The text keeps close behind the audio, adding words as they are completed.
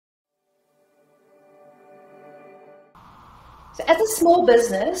So as a small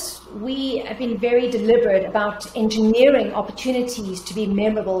business, we have been very deliberate about engineering opportunities to be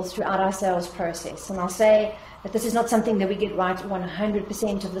memorable throughout our sales process. And I'll say that this is not something that we get right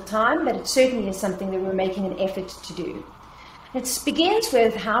 100% of the time, but it certainly is something that we're making an effort to do. It begins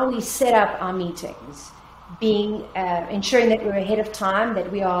with how we set up our meetings, ensuring that we're ahead of time, that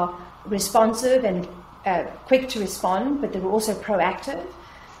we are responsive and quick to respond, but that we're also proactive.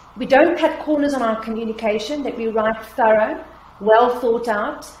 We don't cut corners on our communication, that we write thorough, well thought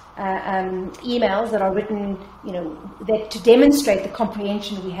out emails that are written, that to demonstrate the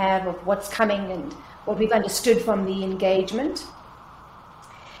comprehension we have of what's coming and what we've understood from the engagement.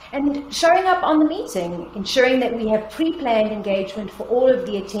 And showing up on the meeting, ensuring that we have pre-planned engagement for all of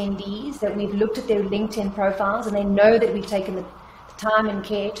the attendees, that we've looked at their LinkedIn profiles and they know that we've taken the time and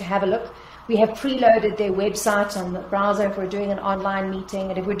care to have a look. We have preloaded their websites on the browser if we're doing an online meeting.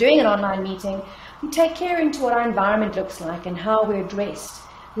 And if we're doing an online meeting, we take care into what our environment looks like and how we're dressed.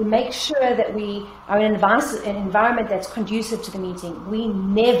 We make sure that we are in an environment that's conducive to the meeting. We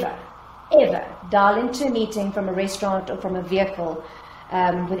never, ever dial into a meeting from a restaurant or from a vehicle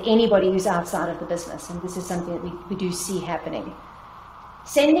with anybody who's outside of the business. And this is something that we do see happening.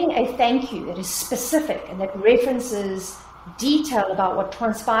 Sending a thank you that is specific and that references detail about what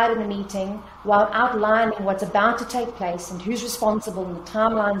transpired in the meeting while outlining what's about to take place and who's responsible and the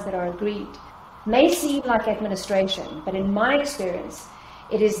timelines that are agreed may seem like administration, but in my experience,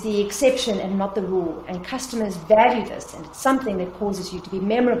 it is the exception and not the rule, and customers value this, and it's something that causes you to be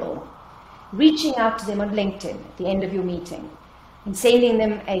memorable. Reaching out to them on LinkedIn at the end of your meeting and sending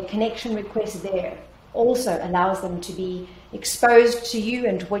them a connection request there also allows them to be exposed to you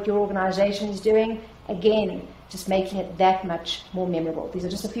and what your organization is doing, again, just making it that much more memorable. These are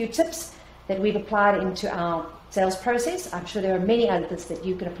just a few tips that we've applied into our sales process. I'm sure there are many others that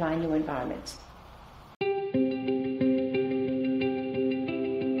you can apply in your environment.